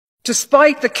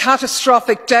Despite the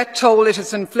catastrophic death toll it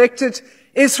has inflicted,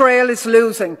 Israel is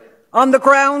losing on the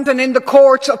ground and in the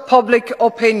court of public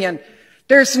opinion.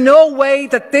 There's no way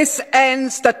that this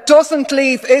ends that doesn't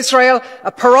leave Israel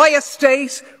a pariah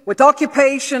state with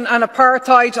occupation and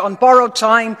apartheid on borrowed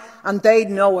time, and they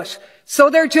know it. So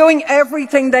they're doing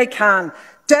everything they can.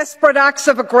 Desperate acts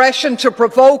of aggression to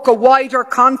provoke a wider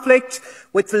conflict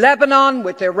with Lebanon,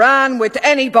 with Iran, with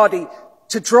anybody,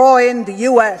 to draw in the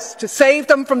US, to save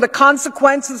them from the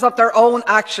consequences of their own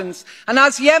actions. And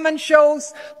as Yemen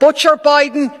shows, Butcher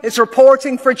Biden is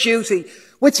reporting for duty.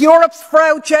 With Europe's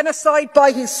proud genocide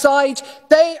by his side,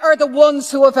 they are the ones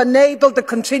who have enabled the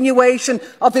continuation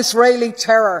of Israeli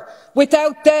terror.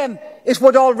 Without them, it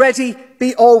would already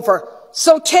be over.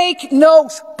 So take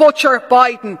note, Butcher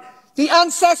Biden. The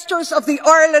ancestors of the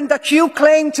Ireland that you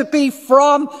claim to be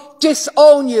from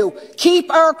disown you. Keep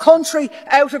our country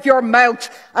out of your mouth.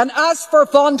 And as for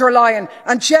von der Leyen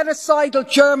and genocidal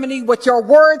Germany, with your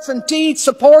words and deeds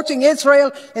supporting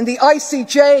Israel in the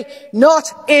ICJ, not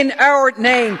in our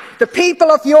name. The people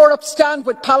of Europe stand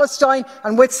with Palestine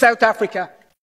and with South Africa.